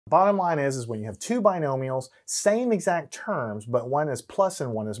Bottom line is when you have two binomials, same exact terms, but one is plus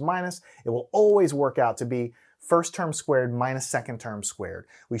and one is minus, it will always work out to be first term squared minus second term squared.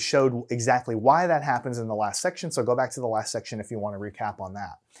 We showed exactly why that happens in the last section, so go back to the last section if you want to recap on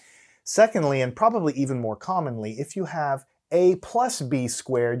that. Secondly, and probably even more commonly, if you have a plus b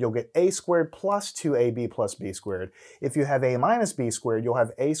squared, you'll get a squared plus 2ab plus b squared. If you have a minus b squared, you'll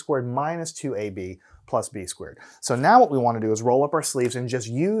have a squared minus 2ab plus b squared. So now what we want to do is roll up our sleeves and just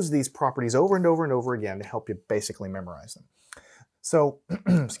use these properties over and over and over again to help you basically memorize them. So,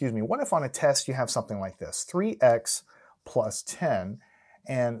 excuse me, what if on a test you have something like this, 3x plus 10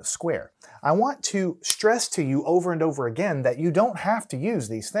 and square? I want to stress to you over and over again that you don't have to use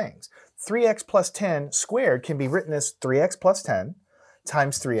these things. 3x plus 10 squared can be written as 3x plus 10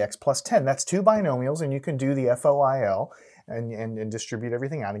 times 3x plus 10. That's two binomials, and you can do the FOIL and distribute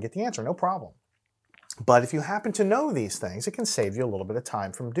everything out and get the answer, no problem. But if you happen to know these things, it can save you a little bit of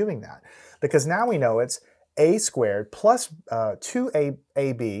time from doing that. Because now we know it's a squared plus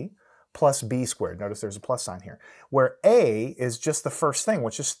 2ab plus b squared. Notice there's a plus sign here, where a is just the first thing,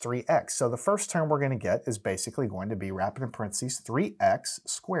 which is 3x. So the first term we're going to get is basically going to be, wrapped in parentheses, 3x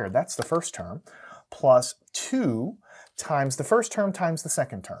squared. That's the first term, plus 2 times the first term times the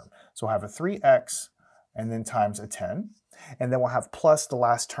second term. So we'll have a 3x and then times a 10. And then we'll have plus the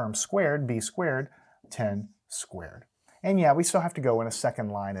last term squared, b squared, 10 squared. And yeah, we still have to go in a second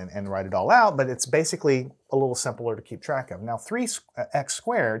line and write it all out, but it's basically a little simpler to keep track of. Now 3x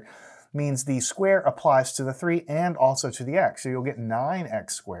squared means the square applies to the 3 and also to the x. So you'll get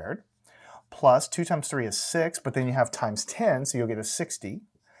 9x squared plus 2 times 3 is 6, but then you have times 10, so you'll get a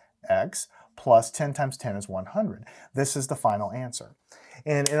 60x plus 10 times 10 is 100. This is the final answer.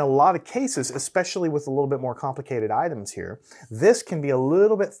 And in a lot of cases, especially with a little bit more complicated items here, this can be a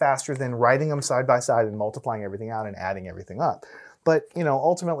little bit faster than writing them side by side and multiplying everything out and adding everything up. But, you know,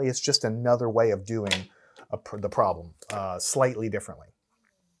 ultimately it's just another way of doing the problem slightly differently.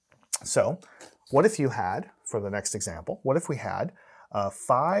 So what if you had, for the next example, what if we had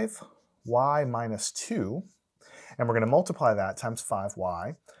 5y minus 2, and we're going to multiply that times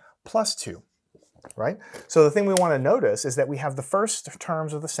 5y plus 2, right? So the thing we want to notice is that we have the first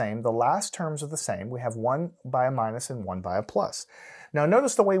terms are the same, the last terms are the same. We have one by a minus and one by a plus. Now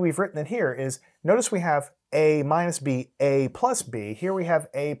notice the way we've written it here is, notice we have a minus b, a plus b. Here we have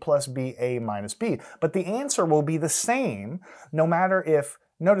a plus b, a minus b. But the answer will be the same no matter if,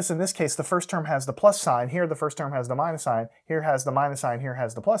 notice in this case, the first term has the plus sign. Here, the first term has the minus sign. Here has the minus sign. Here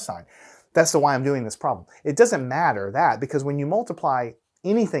has the plus sign. That's the why I'm doing this problem. It doesn't matter that, because when you multiply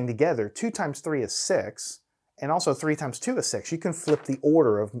anything together, 2 times 3 is 6, and also 3 times 2 is 6. You can flip the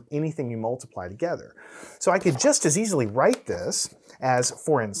order of anything you multiply together. So I could just as easily write this as,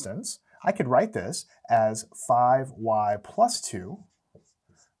 for instance, I could write this as 5y plus 2,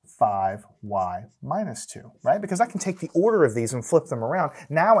 5y minus 2, right? Because I can take the order of these and flip them around.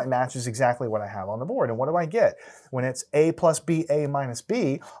 Now it matches exactly what I have on the board. And what do I get? When it's a plus b, a minus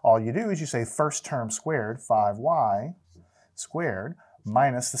b, all you do is you say first term squared, 5y squared,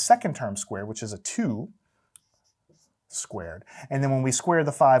 minus the second term squared, which is a 2 squared. And then when we square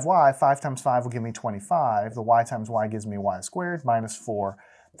the 5y, 5 times 5 will give me 25. The y times y gives me y squared minus 4.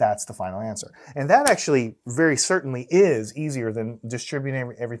 That's the final answer. And that actually very certainly is easier than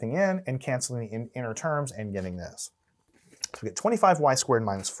distributing everything in and canceling the inner terms and getting this. So we get 25y squared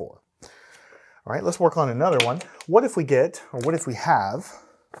minus 4. All right, let's work on another one. What if we get, or what if we have,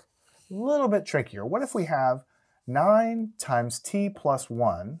 a little bit trickier. What if we have 9 times t plus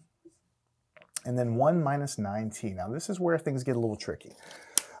 1, and then 1 minus 9t. Now this is where things get a little tricky.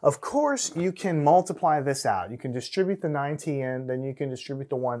 Of course, you can multiply this out. You can distribute the 9t in, then you can distribute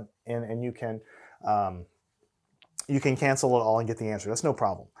the 1 in, and you can cancel it all and get the answer. That's no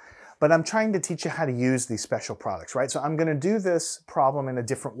problem. But I'm trying to teach you how to use these special products, right? So I'm going to do this problem in a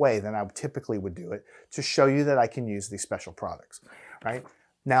different way than I typically would do it to show you that I can use these special products, right?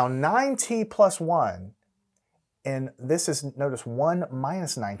 Now 9t plus 1, and this is, notice, 1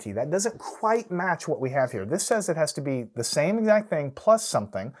 minus 9t. That doesn't quite match what we have here. This says it has to be the same exact thing plus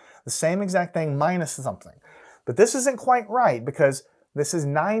something, the same exact thing minus something. But this isn't quite right because this is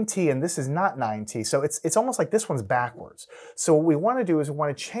 9t and this is not 9t. So it's almost like this one's backwards. So what we want to do is we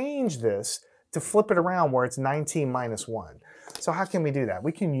want to change this to flip it around where it's 9t minus 1. So how can we do that?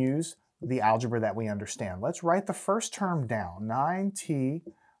 We can use the algebra that we understand. Let's write the first term down, 9t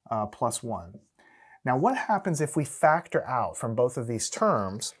plus 1. Now what happens if we factor out from both of these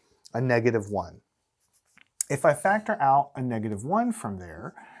terms a negative 1? If I factor out a negative 1 from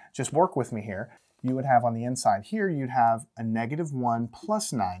there, just work with me here, you would have on the inside here, you'd have a negative 1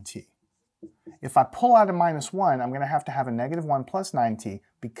 plus 9t. If I pull out a minus 1, I'm going to have a negative 1 plus 9t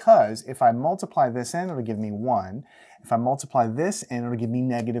because if I multiply this in, it'll give me 1. If I multiply this in, it'll give me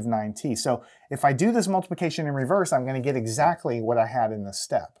negative 9t. So if I do this multiplication in reverse, I'm going to get exactly what I had in this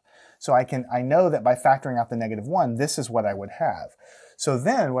step. So I know that by factoring out the negative 1, this is what I would have. So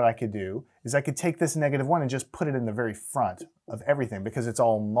then what I could do is I could take this negative 1 and just put it in the very front of everything because it's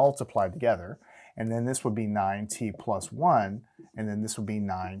all multiplied together. And then this would be 9t plus 1, and then this would be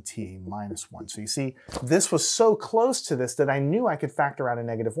 9t minus 1. So you see, this was so close to this that I knew I could factor out a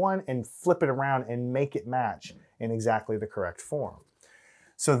negative 1 and flip it around and make it match in exactly the correct form.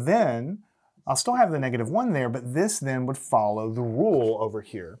 So then I'll still have the negative 1 there, but this then would follow the rule over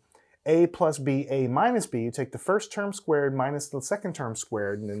here. A plus b, a minus b, you take the first term squared minus the second term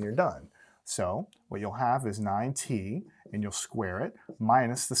squared, and then you're done. So what you'll have is 9t, and you'll square it,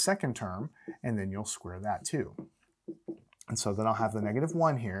 minus the second term, and then you'll square that too. And so then I'll have the negative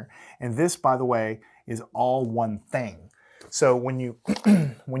 1 here. And this, by the way, is all one thing. So when you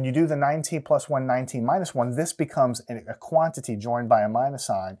do the 9t plus 1, 9t minus 1, this becomes a quantity joined by a minus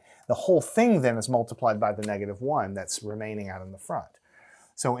sign. The whole thing then is multiplied by the negative 1 that's remaining out in the front.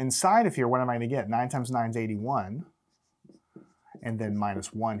 So inside of here, what am I going to get? 9 times 9 is 81, and then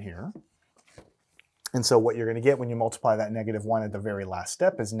minus 1 here. And so what you're going to get when you multiply that negative 1 at the very last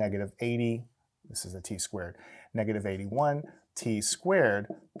step is negative 80, this is a t squared, negative 81 t squared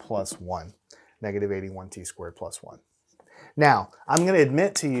plus 1. Negative 81 t squared plus 1. Now, I'm going to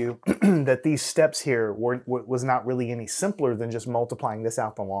admit to you that these steps here was not really any simpler than just multiplying this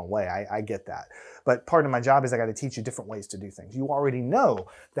out the long way. I get that. But part of my job is I got to teach you different ways to do things. You already know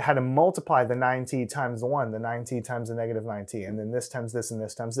how to multiply the 9t times the 1, the 9t times the negative 9t, and then this times this and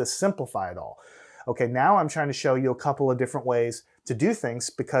this times this. Simplify it all. Okay, now I'm trying to show you a couple of different ways to do things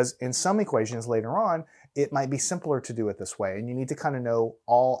because in some equations later on, it might be simpler to do it this way, and you need to kind of know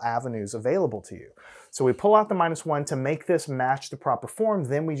all avenues available to you. So we pull out the minus 1 to make this match the proper form,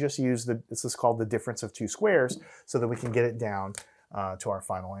 then we just use this is called the difference of two squares, so that we can get it down to our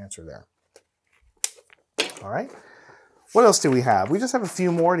final answer there. All right, what else do we have? We just have a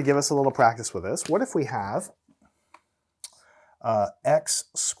few more to give us a little practice with this. What if we have x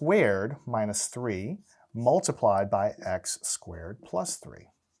squared minus 3 multiplied by x squared plus 3.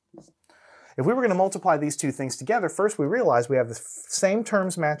 If we were going to multiply these two things together, first we realize we have the same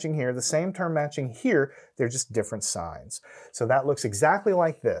terms matching here, the same term matching here, they're just different signs. So that looks exactly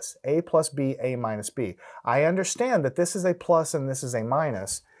like this, a plus b, a minus b. I understand that this is a plus and this is a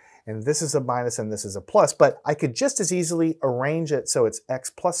minus, and this is a minus and this is a plus, but I could just as easily arrange it so it's x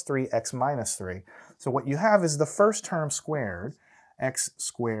plus 3, x minus 3. So what you have is the first term squared, x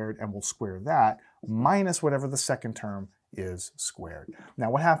squared, and we'll square that, minus whatever the second term is squared. Now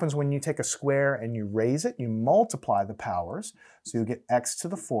what happens when you take a square and you raise it? You multiply the powers, so you get x to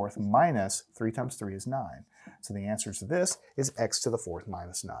the 4th minus 3 times 3 is 9. So the answer to this is x to the 4th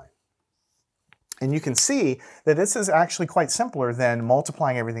minus 9. And you can see that this is actually quite simpler than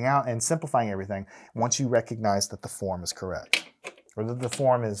multiplying everything out and simplifying everything once you recognize that the form is correct, or that the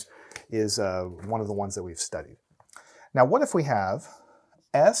form is one of the ones that we've studied. Now what if we have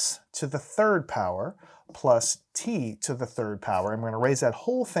s to the 3rd power plus t to the 3rd power, and we're going to raise that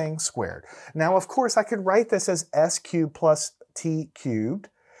whole thing squared. Now of course I could write this as s cubed plus t cubed,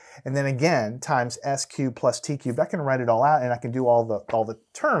 and then again times s cubed plus t cubed. I can write it all out and I can do all the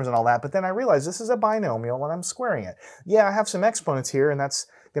terms and all that, but then I realize this is a binomial and I'm squaring it. Yeah, I have some exponents here and that's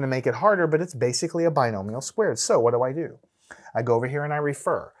going to make it harder, but it's basically a binomial squared. So what do? I go over here and I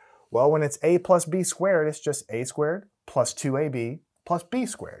refer. Well, when it's a plus b squared, it's just a squared plus 2ab plus b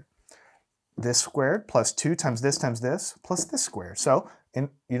squared. This squared plus 2 times this plus this squared. So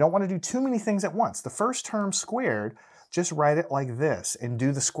you don't want to do too many things at once. The first term squared, just write it like this and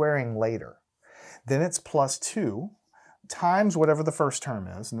do the squaring later. Then it's plus 2 times whatever the first term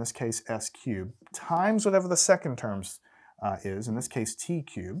is, in this case s cubed, times whatever the second term is, in this case t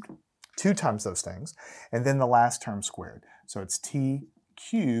cubed, 2 times those things, and then the last term squared. So it's t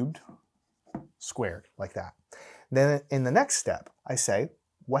cubed squared, like that. Then in the next step, I say,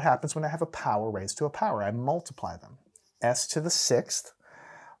 what happens when I have a power raised to a power? I multiply them. S to the 6th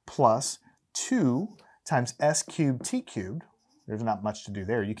plus 2 times s cubed t cubed. There's not much to do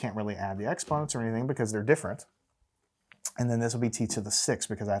there. You can't really add the exponents or anything because they're different. And then this will be t to the 6th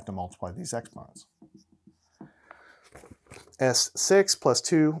because I have to multiply these exponents. S6 plus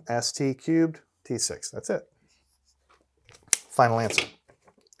 2 st cubed t6. That's it. Final answer.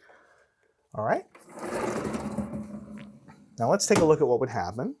 All right. Now let's take a look at what would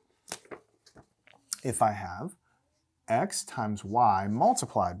happen if I have x times y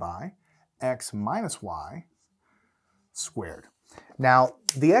multiplied by x minus y squared. Now,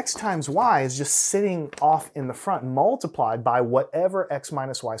 the x times y is just sitting off in the front, multiplied by whatever x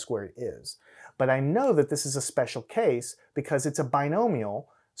minus y squared is. But I know that this is a special case because it's a binomial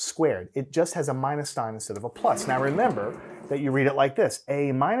squared. It just has a minus sign instead of a plus. Now remember that you read it like this.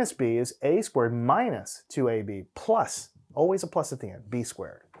 A minus b is a squared minus 2ab plus, always a plus at the end, b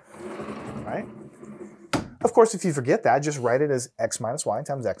squared, right? Of course, if you forget that, just write it as x minus y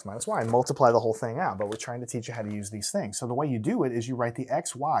times x minus y and multiply the whole thing out. But we're trying to teach you how to use these things. So the way you do it is you write the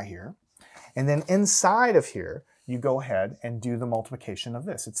xy here, and then inside of here, you go ahead and do the multiplication of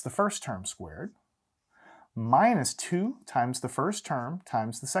this. It's the first term squared minus 2 times the first term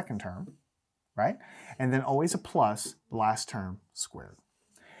times the second term, right? And then always a plus the last term squared.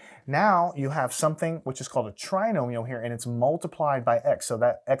 Now you have something which is called a trinomial here, and it's multiplied by x, so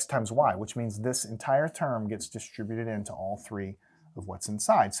that x times y, which means this entire term gets distributed into all three of what's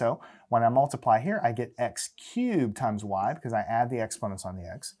inside. So when I multiply here, I get x cubed times y, because I add the exponents on the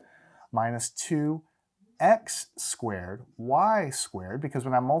x, minus 2x squared y squared, because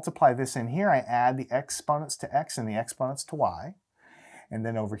when I multiply this in here, I add the exponents to x and the exponents to y. And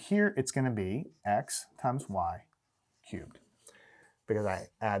then over here, it's going to be x times y cubed, because I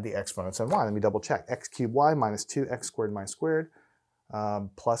add the exponents on y. Let me double check. X cubed y minus 2x squared y squared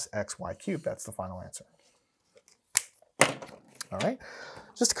plus xy cubed. That's the final answer. All right,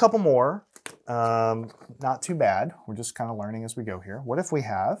 just a couple more. Not too bad. We're just kind of learning as we go here. What if we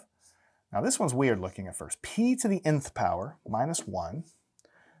have, now this one's weird looking at first, p to the nth power minus 1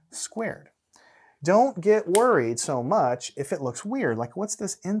 squared. Don't get worried so much if it looks weird. Like, what's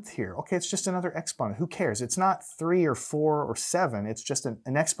this nth here? Okay, it's just another exponent. Who cares? It's not 3 or 4 or 7. It's just an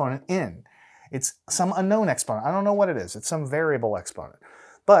exponent n. It's some unknown exponent. I don't know what it is. It's some variable exponent.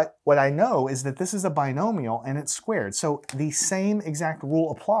 But what I know is that this is a binomial and it's squared. So the same exact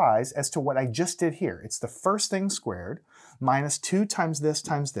rule applies as to what I just did here. It's the first thing squared minus 2 times this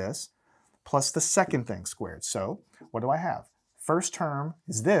plus the second thing squared. So what do I have? First term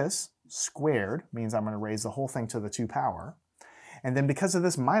is this. Squared means I'm going to raise the whole thing to the 2 power. And then because of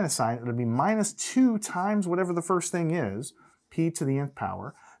this minus sign, it'll be minus 2 times whatever the first thing is, p to the nth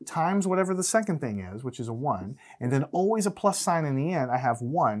power, times whatever the second thing is, which is a 1. And then always a plus sign in the end, I have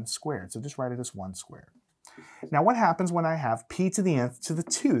 1 squared. So just write it as 1 squared. Now what happens when I have p to the nth to the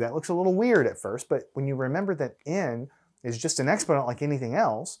 2? That looks a little weird at first, but when you remember that n is just an exponent like anything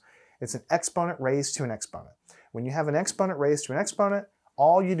else, it's an exponent raised to an exponent. When you have an exponent raised to an exponent,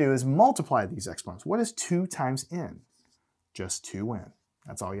 all you do is multiply these exponents. What is 2 times n? Just 2n.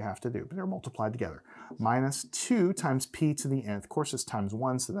 That's all you have to do, but they're multiplied together. Minus 2 times p to the nth. Of course, it's times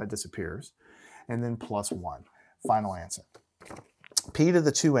 1, so that disappears. And then plus 1. Final answer. P to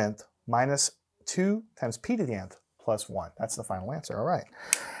the 2nth minus 2 times p to the nth plus 1. That's the final answer. All right.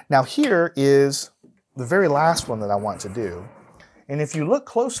 Now here is the very last one that I want to do. And if you look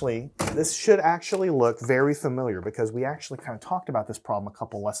closely, this should actually look very familiar because we actually kind of talked about this problem a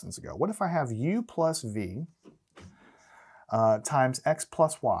couple lessons ago. What if I have u plus v times x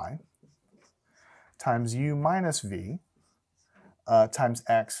plus y times u minus v times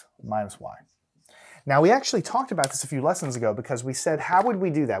x minus y? Now we actually talked about this a few lessons ago because we said, how would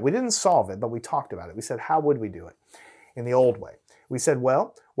we do that? We didn't solve it, but we talked about it. We said, how would we do it in the old way? We said,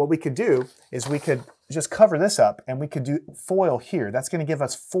 well, what we could do is we could just cover this up and we could do FOIL here. That's going to give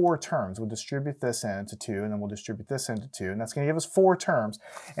us 4 terms. We'll distribute this into 2 and then we'll distribute this into 2 and that's going to give us 4 terms.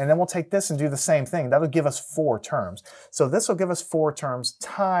 And then we'll take this and do the same thing. That'll give us 4 terms. So this will give us 4 terms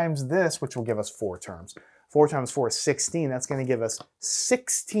times this, which will give us 4 terms. 4 times 4 is 16. That's going to give us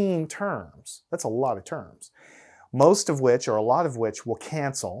 16 terms. That's a lot of terms. Most of which, or a lot of which, will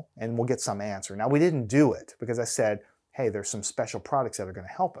cancel and we'll get some answer. Now we didn't do it because I said, hey, there's some special products that are going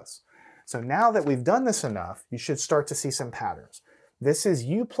to help us. So now that we've done this enough, you should start to see some patterns. This is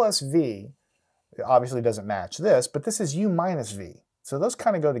u plus v. It obviously doesn't match this, but this is u minus v. So those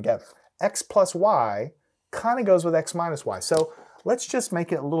kind of go together. X plus y kind of goes with x minus y. So let's just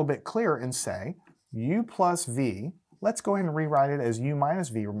make it a little bit clearer and say u plus v. Let's go ahead and rewrite it as u minus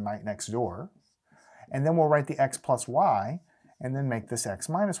v right next door. And then we'll write the x plus y and then make this x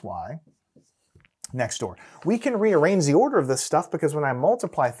minus y next door. We can rearrange the order of this stuff because when I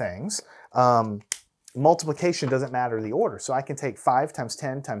multiply things, multiplication doesn't matter the order. So I can take 5 times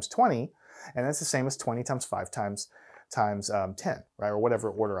 10 times 20, and that's the same as 20 times 5 times 10, right? Or whatever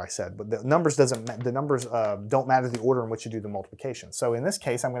order I said. But the numbers don't matter the order in which you do the multiplication. So in this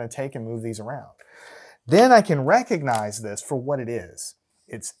case, I'm going to take and move these around. Then I can recognize this for what it is.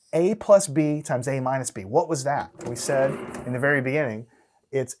 It's a plus b times a minus b. What was that? We said in the very beginning,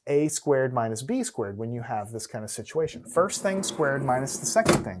 it's a squared minus b squared when you have this kind of situation. First thing squared minus the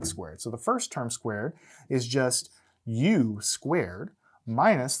second thing squared. So the first term squared is just u squared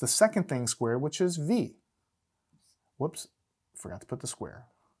minus the second thing squared, which is v. Whoops, forgot to put the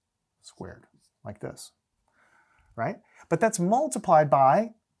squared, like this, right? But that's multiplied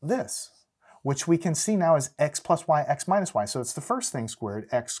by this, which we can see now as x plus y, x minus y. So it's the first thing squared,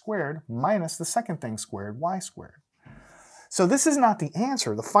 x squared, minus the second thing squared, y squared. So this is not the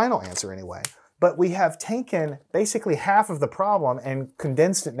answer, the final answer anyway, but we have taken basically half of the problem and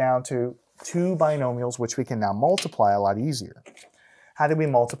condensed it down to two binomials, which we can now multiply a lot easier. How do we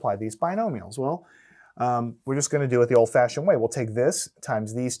multiply these binomials? Well, we're just going to do it the old-fashioned way. We'll take this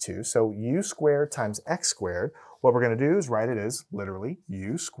times these two, so u squared times x squared. What we're going to do is write it as literally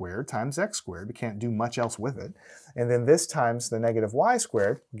u squared times x squared. We can't do much else with it. And then this times the negative y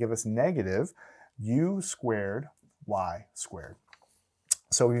squared will give us negative u squared y squared.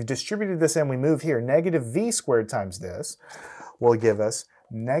 So we've distributed this and we move here. Negative v squared times this will give us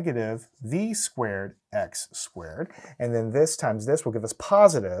negative v squared x squared. And then this times this will give us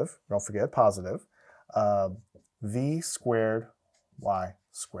positive, don't forget positive, v squared y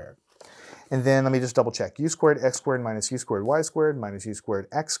squared. And then let me just double check. U squared x squared minus u squared y squared minus u squared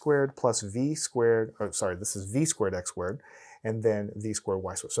x squared plus v squared, or sorry, this is v squared x squared, and then v squared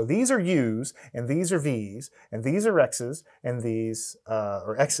y squared. So these are u's, and these are v's, and these are x's, and these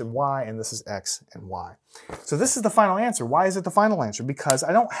are x and y, and this is x and y. So this is the final answer. Why is it the final answer? Because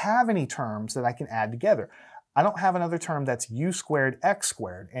I don't have any terms that I can add together. I don't have another term that's u squared x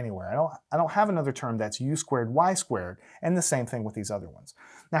squared anywhere. I don't have another term that's u squared y squared, and the same thing with these other ones.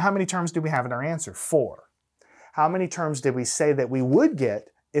 Now, how many terms do we have in our answer? 4. How many terms did we say that we would get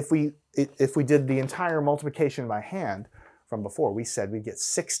if we did the entire multiplication by hand from before? We said we'd get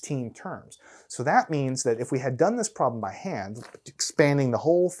 16 terms. So that means that if we had done this problem by hand, expanding the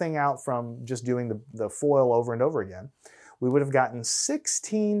whole thing out from just doing the FOIL over and over again, we would have gotten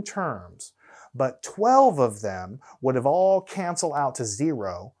 16 terms. But 12 of them would have all canceled out to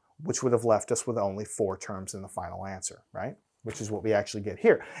 0, which would have left us with only 4 terms in the final answer, right? Which is what we actually get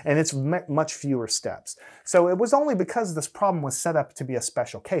here. And it's much fewer steps. So it was only because this problem was set up to be a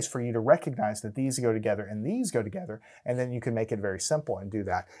special case for you to recognize that these go together and these go together, and then you can make it very simple and do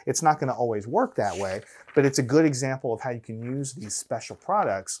that. It's not going to always work that way, but it's a good example of how you can use these special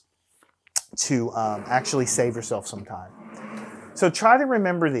products to actually save yourself some time. So try to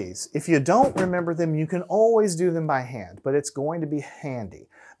remember these. If you don't remember them, you can always do them by hand, but it's going to be handy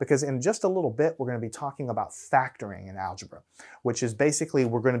because in just a little bit, we're going to be talking about factoring in algebra, which is basically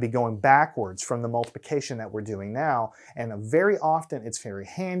we're going to be going backwards from the multiplication that we're doing now. And very often it's very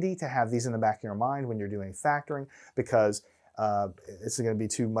handy to have these in the back of your mind when you're doing factoring because it's going to be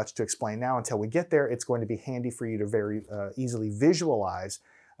too much to explain now until we get there. It's going to be handy for you to very easily visualize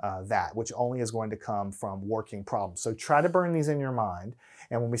that, which only is going to come from working problems. So try to burn these in your mind,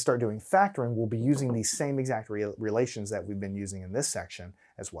 and when we start doing factoring, we'll be using these same exact relations that we've been using in this section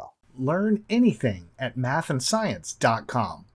as well. Learn anything at mathandscience.com.